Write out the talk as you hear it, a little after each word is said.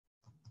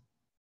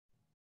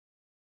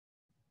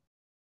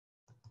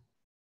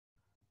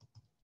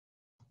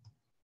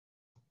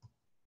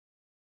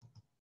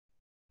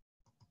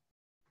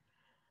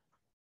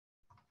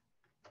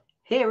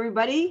Hey,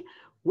 everybody.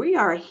 We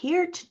are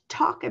here to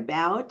talk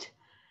about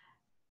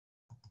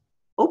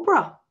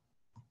Oprah.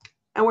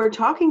 And we're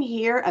talking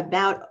here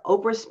about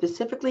Oprah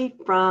specifically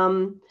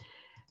from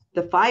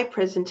the 5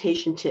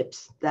 presentation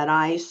tips that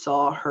I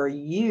saw her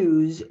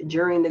use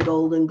during the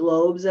Golden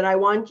Globes that I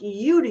want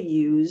you to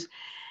use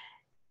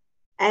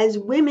as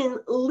women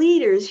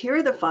leaders. Here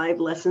are the 5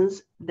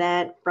 lessons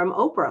that from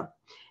Oprah.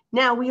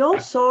 Now, we all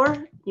saw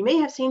her, you may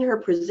have seen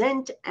her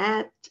present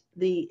at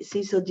the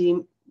Cecil D.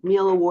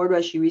 Meal Award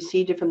as she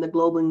received it from the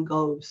Golden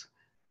Globes.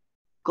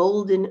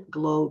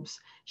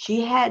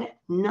 She had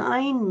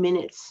 9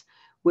 minutes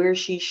where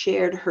she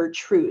shared her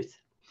truth,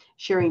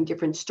 sharing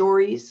different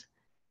stories,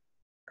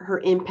 her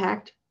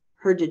impact,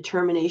 her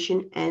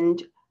determination,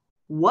 and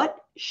what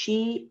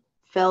she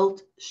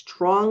felt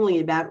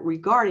strongly about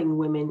regarding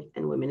women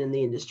and women in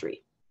the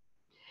industry.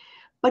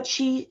 But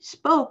she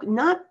spoke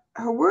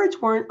her words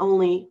weren't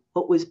only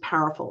what was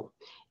powerful,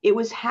 it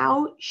was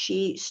how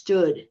she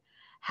stood,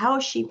 how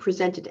she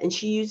presented, and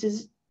she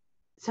uses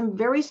some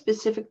very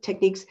specific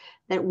techniques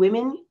that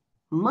women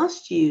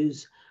must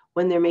use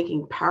when they're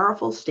making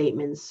powerful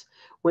statements,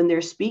 when they're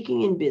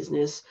speaking in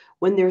business,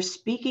 when they're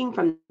speaking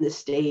from the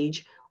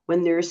stage,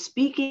 when they're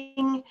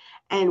speaking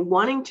and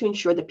wanting to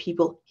ensure that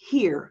people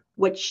hear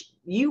what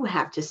you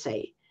have to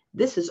say.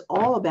 This is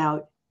all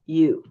about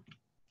you.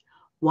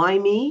 Why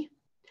me?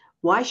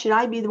 Why should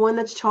I be the one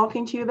that's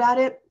talking to you about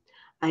it?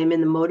 I am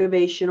in the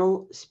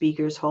Motivational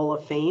Speakers Hall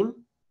of Fame,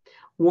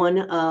 one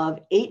of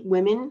 8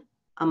 women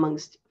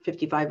amongst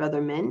 55 other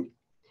men.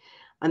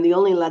 I'm the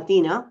only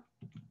Latina.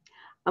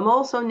 I'm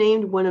also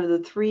named one of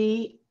the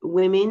 3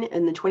 women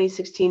in the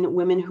 2016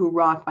 Women Who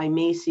Rock by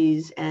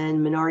Macy's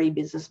and Minority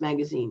Business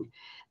Magazine.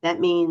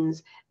 That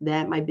means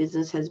that my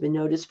business has been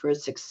noticed for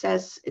its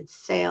success, its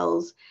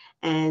sales,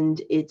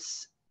 and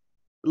its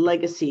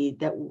legacy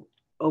that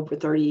over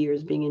 30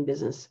 years being in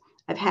business.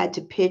 I've had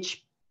to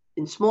pitch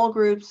in small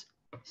groups,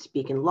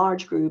 speak in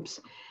large groups,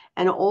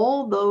 and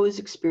all those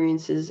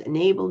experiences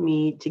enabled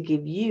me to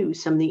give you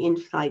some of the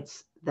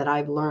insights that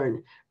I've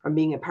learned from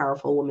being a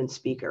powerful woman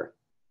speaker.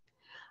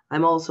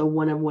 I'm also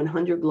one of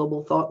 100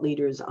 global thought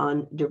leaders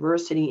on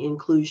diversity and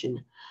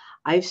inclusion.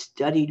 I've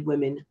studied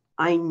women.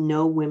 I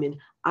know women.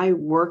 I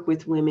work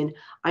with women.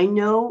 I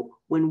know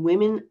when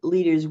women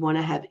leaders want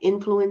to have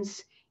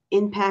influence,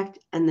 impact,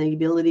 and the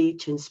ability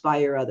to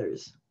inspire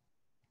others.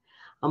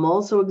 I'm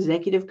also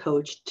executive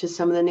coach to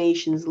some of the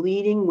nation's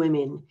leading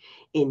women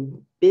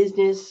in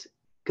business,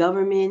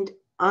 government,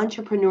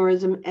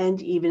 entrepreneurism, and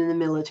even in the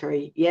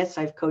military. Yes,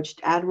 I've coached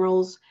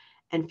admirals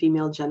and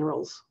female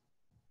generals.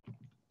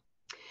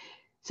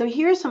 So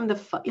here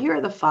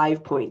are the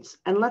 5 points,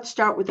 and let's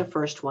start with the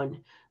first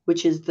one,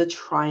 which is the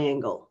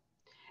triangle.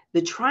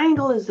 The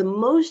triangle is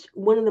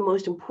one of the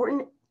most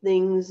important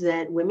things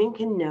that women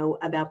can know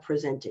about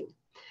presenting.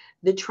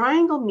 The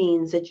triangle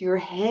means that your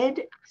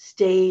head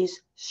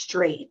stays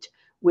straight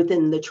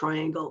within the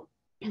triangle.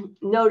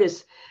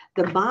 Notice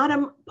the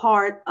bottom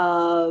part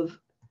of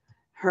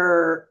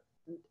her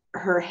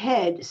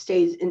head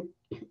stays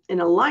in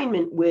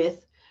alignment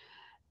with,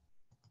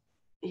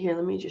 here,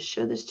 let me just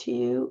show this to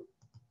you.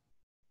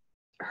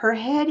 Her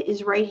head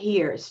is right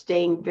here,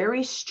 staying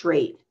very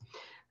straight,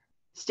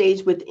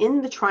 stays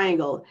within the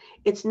triangle.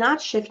 It's not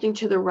shifting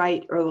to the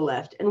right or the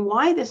left. And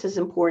why this is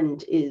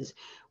important is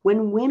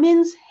when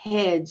women's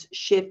heads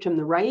shift from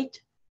the right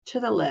to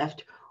the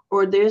left,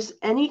 or there's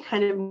any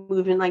kind of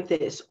movement like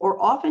this,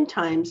 or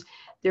oftentimes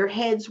their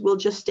heads will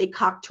just stay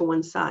cocked to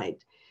one side,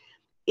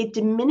 it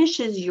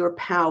diminishes your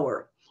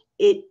power.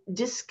 It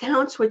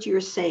discounts what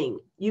you're saying.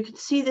 You can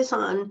see this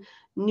on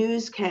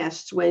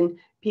newscasts when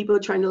people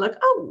are trying to look,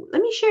 oh,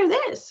 let me share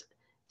this.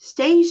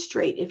 Stay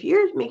straight. If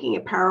you're making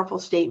a powerful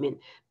statement,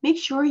 make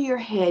sure your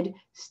head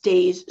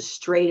stays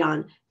straight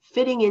on,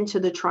 fitting into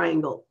the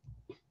triangle.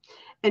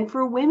 And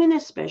for women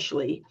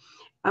especially,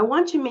 I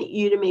want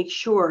you to make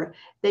sure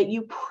that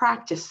you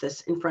practice this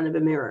in front of a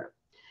mirror,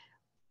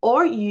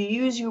 or you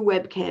use your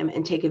webcam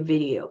and take a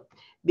video,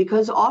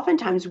 because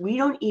oftentimes we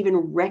don't even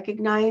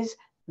recognize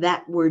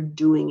that we're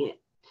doing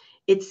it.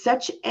 It's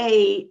such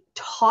a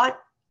taut,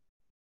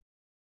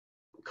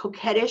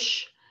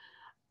 coquettish,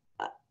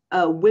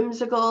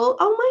 whimsical,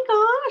 oh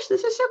my gosh,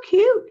 this is so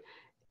cute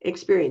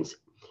experience.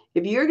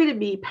 If you're going to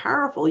be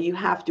powerful, you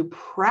have to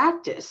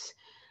practice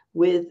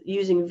with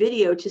using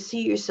video to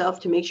see yourself,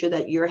 to make sure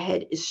that your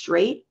head is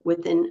straight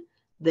within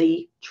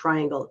the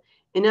triangle.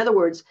 In other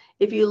words,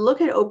 if you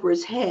look at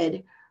Oprah's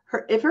head,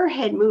 if her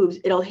head moves,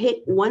 it'll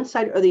hit one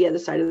side or the other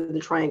side of the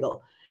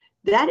triangle.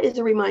 That is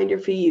a reminder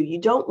for you. You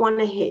don't want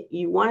to hit,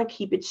 you want to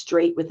keep it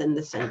straight within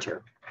the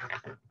center.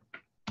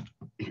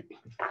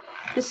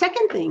 The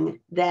second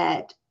thing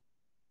that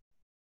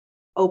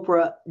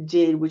Oprah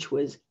did, which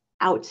was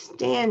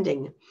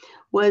outstanding,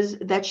 was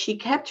that she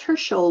kept her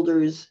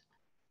shoulders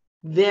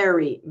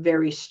very,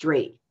 very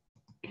straight.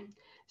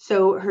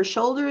 So her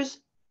shoulders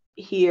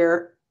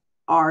here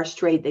are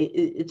straight.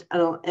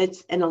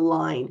 It's in a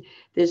line.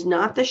 There's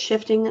not the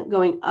shifting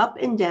going up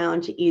and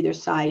down to either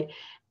side.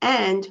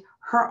 And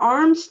her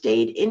arms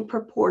stayed in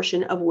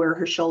proportion of where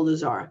her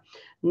shoulders are.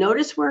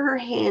 Notice where her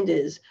hand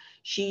is.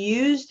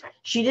 She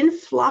didn't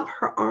flop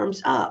her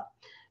arms up.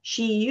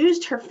 She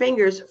used her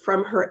fingers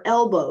from her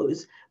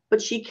elbows,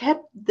 but she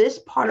kept this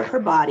part of her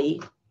body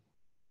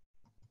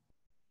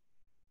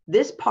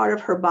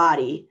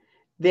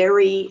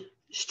very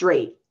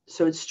straight.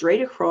 So it's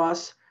straight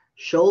across,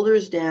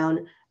 shoulders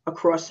down,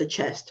 across the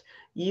chest.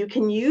 You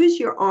can use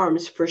your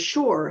arms for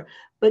sure,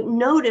 but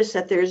notice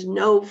that there's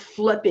no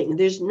flipping,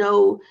 there's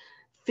no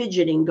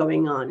fidgeting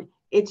going on.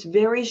 It's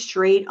very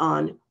straight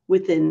on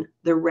within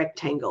the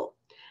rectangle.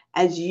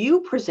 As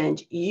you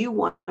present, you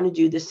want to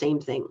do the same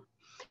thing.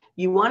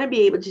 You want to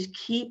be able to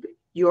keep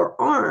your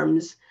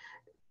arms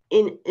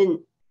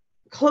in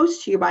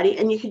close to your body,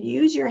 and you can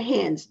use your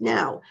hands.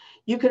 Now,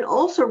 you can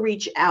also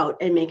reach out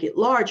and make it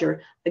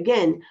larger.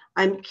 Again,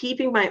 I'm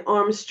keeping my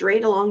arms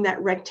straight along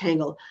that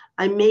rectangle.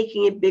 I'm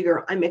making it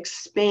bigger. I'm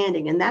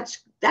expanding, and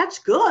that's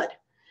good.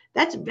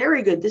 That's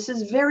very good. This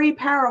is very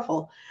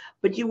powerful.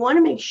 But you want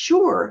to make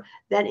sure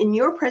that in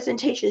your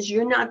presentations,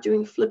 you're not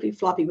doing flippy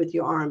floppy with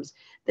your arms,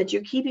 that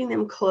you're keeping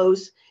them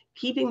close,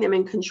 keeping them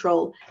in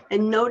control,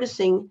 and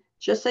noticing,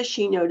 just as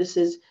she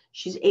notices,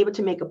 she's able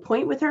to make a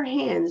point with her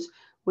hands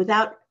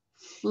without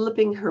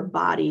flipping her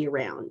body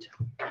around.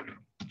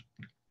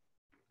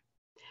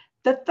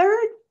 The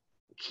third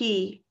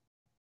key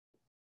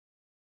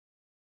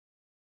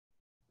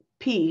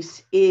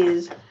piece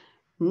is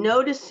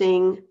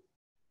noticing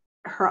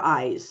her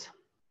eyes.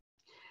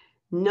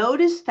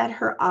 Notice that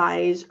her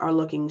eyes are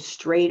looking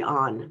straight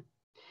on.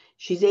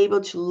 She's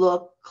able to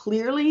look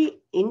clearly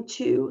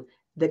into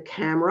the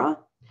camera.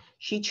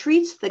 She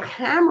treats the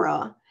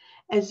camera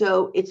as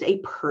though it's a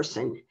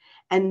person.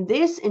 And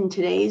this, in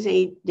today's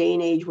day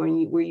and age,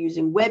 when we're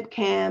using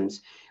webcams,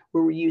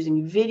 where we're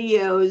using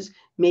videos,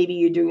 maybe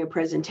you're doing a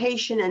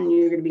presentation and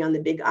you're going to be on the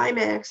big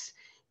IMAX,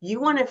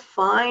 you want to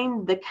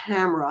find the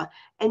camera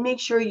and make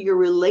sure you're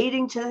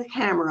relating to the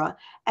camera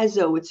as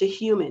though it's a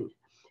human.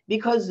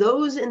 Because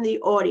those in the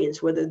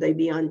audience, whether they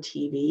be on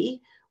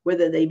TV,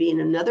 whether they be in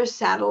another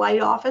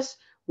satellite office,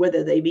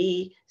 whether they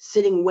be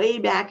sitting way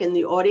back in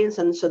the audience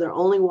and so they're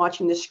only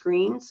watching the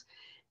screens,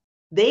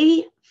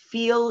 they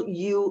feel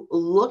you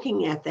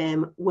looking at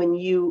them when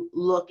you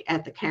look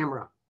at the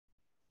camera.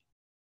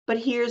 But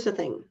here's the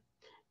thing.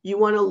 You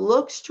want to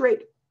look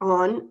straight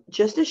on,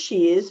 just as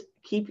she is,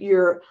 keep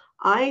your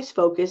eyes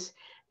focused,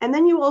 and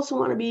then you also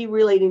want to be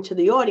relating to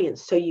the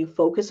audience. So you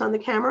focus on the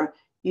camera,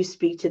 you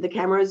speak to the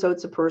camera as though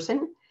it's a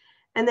person,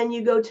 and then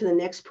you go to the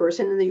next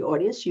person in the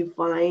audience, you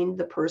find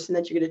the person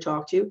that you're going to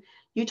talk to.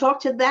 You talk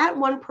to that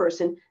one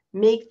person,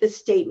 make the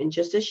statement,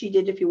 just as she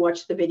did if you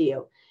watch the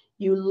video.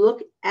 You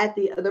look at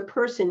the other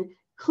person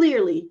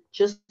clearly,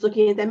 just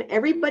looking at them.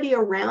 Everybody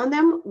around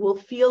them will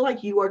feel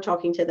like you are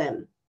talking to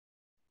them.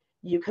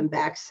 You come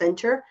back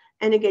center,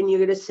 and again, you're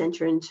going to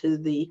center into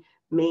the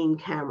main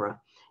camera.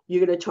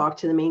 You're going to talk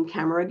to the main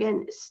camera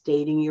again,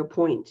 stating your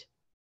point.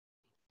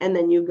 And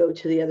then you go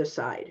to the other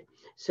side.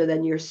 So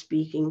then you're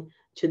speaking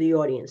to the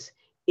audience.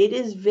 It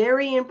is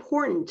very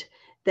important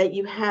that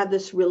you have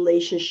this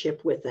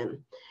relationship with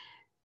them.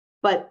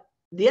 But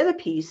the other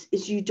piece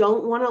is you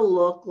don't want to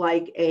look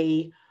like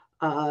a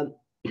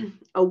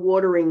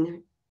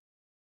watering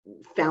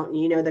fountain,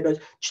 you know, that goes.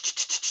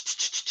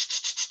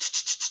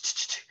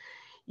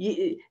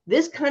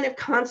 This kind of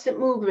constant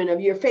movement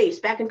of your face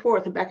back and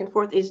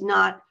forth is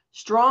not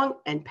strong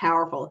and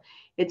powerful.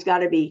 It's got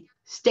to be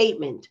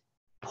statement,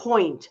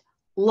 point,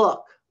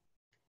 look.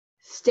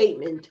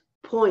 Statement,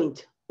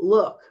 point,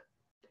 look.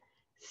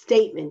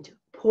 Statement,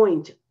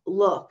 point,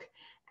 look,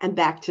 and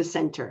back to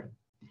center.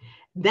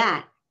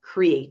 That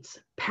creates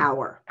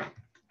power.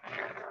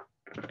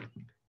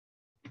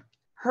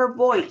 Her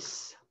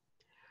voice.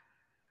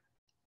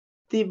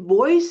 The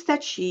voice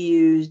that she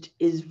used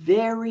is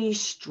very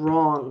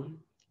strong.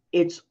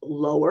 It's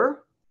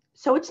lower,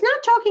 so it's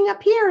not talking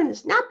up here, and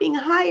it's not being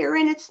higher,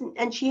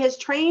 and she has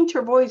trained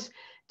her voice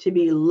to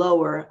be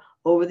lower.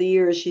 Over the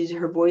years,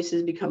 her voice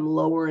has become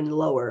lower and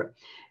lower.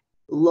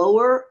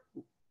 Lower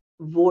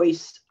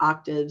voice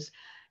octaves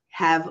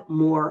have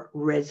more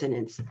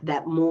resonance,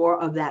 more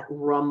of that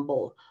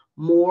rumble,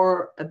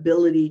 more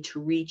ability to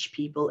reach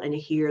people and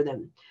hear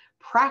them.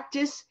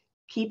 Practice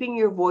keeping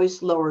your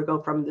voice lower.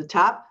 Go from the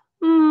top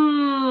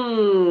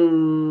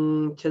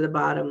to the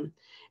bottom.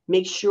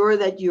 Make sure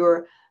that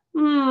you're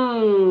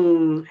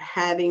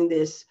having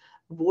this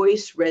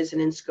voice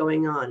resonance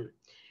going on.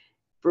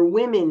 For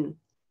women,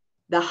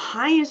 the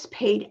highest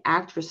paid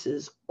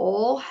actresses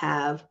all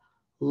have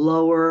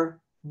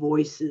lower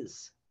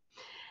voices.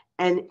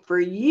 And for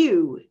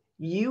you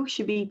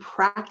should be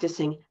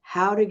practicing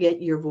how to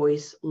get your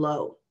voice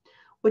low.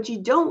 What you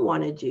don't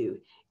want to do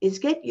is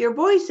get your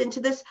voice into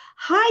this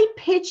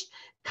high-pitched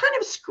kind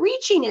of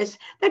screechiness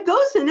that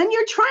goes, and then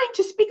you're trying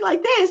to speak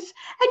like this,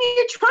 and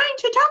you're trying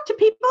to talk to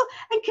people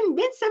and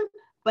convince them.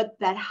 But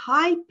that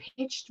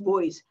high-pitched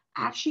voice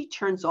actually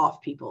turns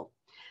off people.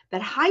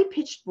 That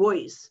high-pitched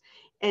voice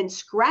and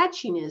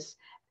scratchiness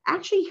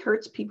actually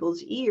hurts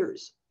people's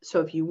ears.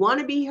 So if you want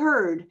to be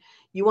heard,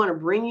 you want to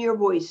bring your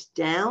voice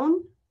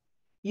down.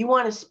 You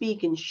want to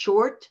speak in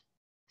short,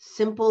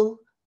 simple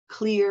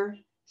clear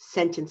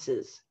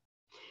sentences.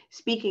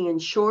 Speaking in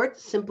short,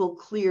 simple,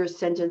 clear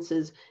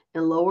sentences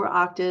in lower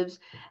octaves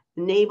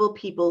enable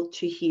people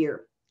to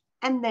hear.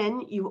 And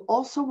then you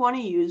also want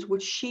to use,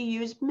 which she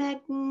used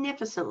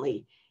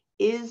magnificently,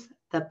 is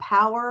the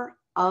power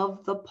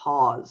of the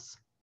pause.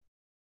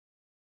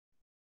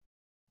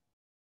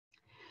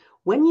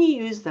 When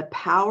you use the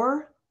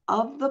power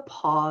of the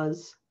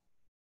pause,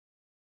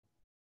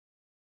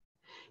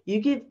 you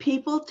give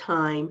people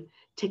time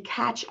to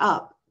catch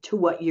up to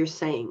what you're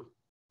saying.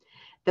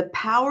 The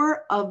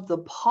power of the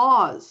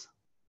pause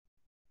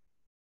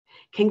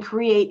can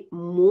create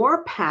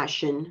more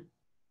passion,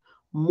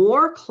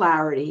 more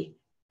clarity,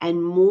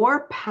 and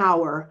more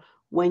power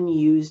when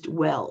used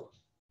well.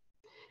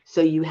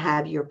 So you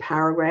have your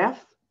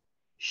paragraph,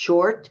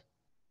 short,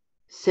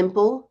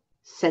 simple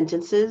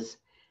sentences,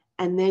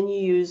 and then you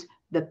use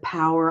the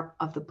power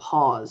of the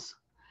pause.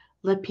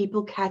 Let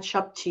people catch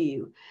up to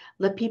you.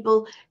 Let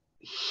people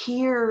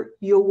hear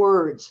your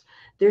words.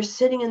 They're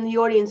sitting in the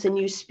audience and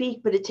you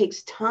speak, but it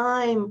takes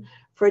time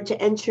for it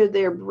to enter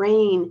their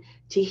brain,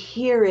 to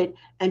hear it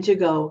and to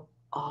go,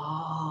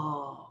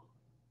 oh.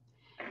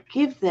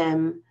 Give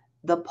them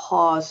the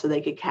pause so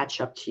they could catch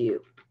up to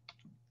you.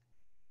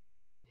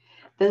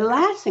 The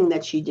last thing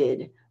that she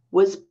did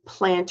was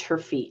plant her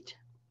feet.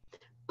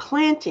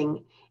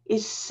 Planting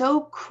is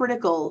so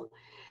critical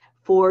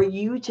for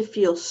you to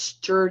feel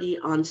sturdy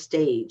on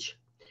stage,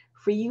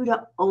 for you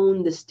to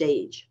own the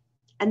stage.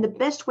 And the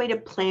best way to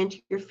plant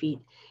your feet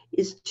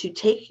is to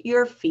take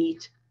your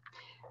feet,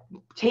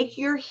 take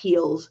your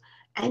heels,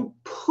 and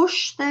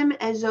push them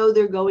as though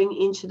they're going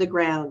into the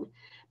ground.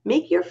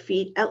 Make your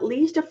feet at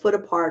least a foot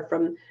apart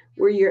from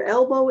where your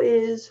elbow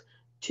is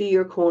to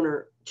your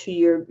corner, to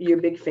your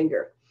big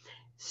finger.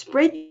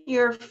 Spread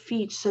your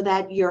feet so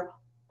that you're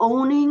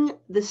owning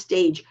the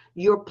stage.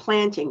 You're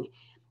planting.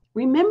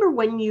 Remember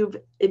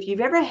if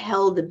you've ever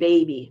held a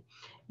baby,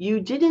 you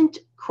didn't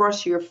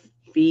cross your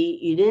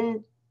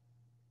feet.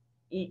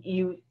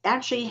 You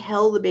actually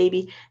held the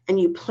baby and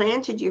you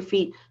planted your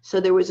feet so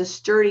there was a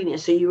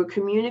sturdiness. So you were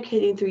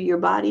communicating through your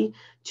body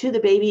to the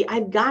baby,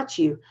 I've got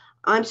you.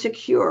 I'm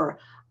secure.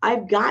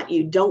 I've got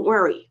you. Don't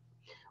worry.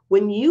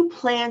 When you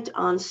plant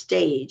on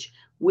stage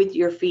with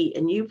your feet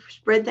and you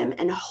spread them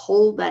and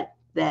hold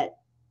that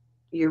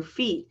your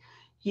feet,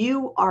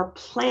 you are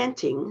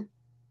planting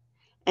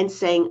and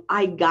saying,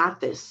 I got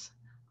this.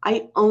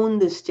 I own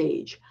the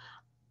stage.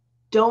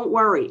 Don't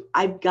worry.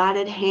 I've got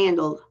it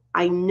handled.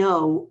 I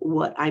know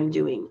what I'm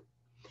doing.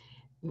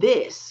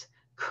 This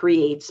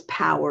creates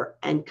power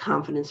and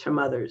confidence from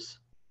others.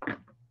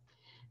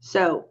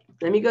 So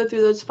let me go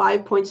through those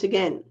 5 points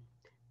again.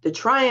 The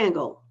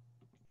triangle,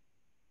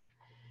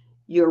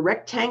 your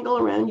rectangle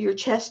around your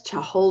chest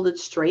to hold it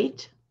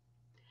straight.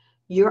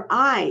 Your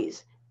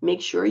eyes,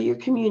 make sure you're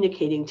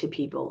communicating to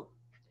people.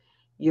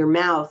 Your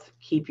mouth,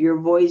 keep your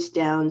voice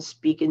down,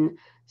 speaking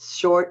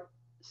short,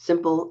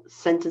 simple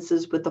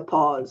sentences with a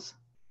pause.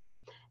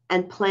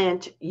 And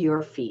plant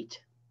your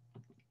feet.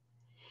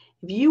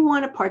 If you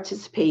want to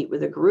participate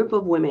with a group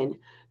of women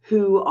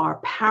who are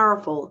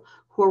powerful,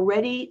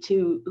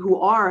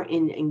 who are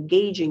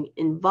engaging,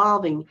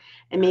 involving,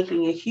 and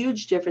making a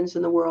huge difference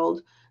in the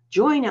world,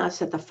 join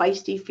us at the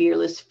Feisty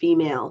Fearless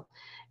Female.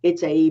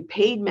 It's a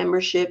paid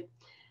membership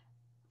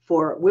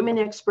for women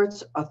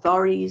experts,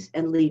 authorities,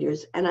 and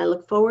leaders, and I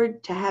look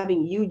forward to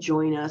having you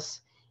join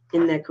us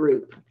in that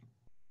group.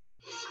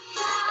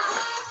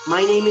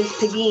 My name is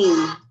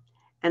Pegeen,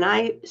 and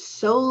I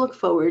so look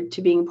forward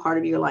to being part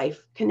of your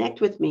life. Connect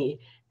with me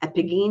at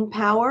Pegeen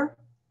Power,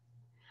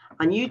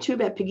 on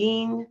YouTube at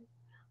Pegeen,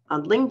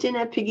 on LinkedIn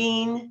at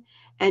Pegeen,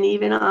 and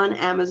even on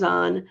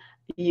Amazon.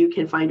 You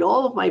can find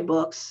all of my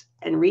books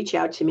and reach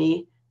out to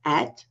me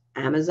at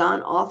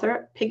Amazon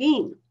author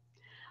Pegeen.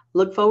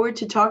 Look forward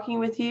to talking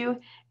with you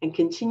and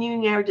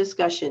continuing our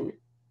discussion.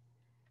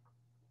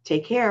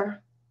 Take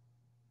care.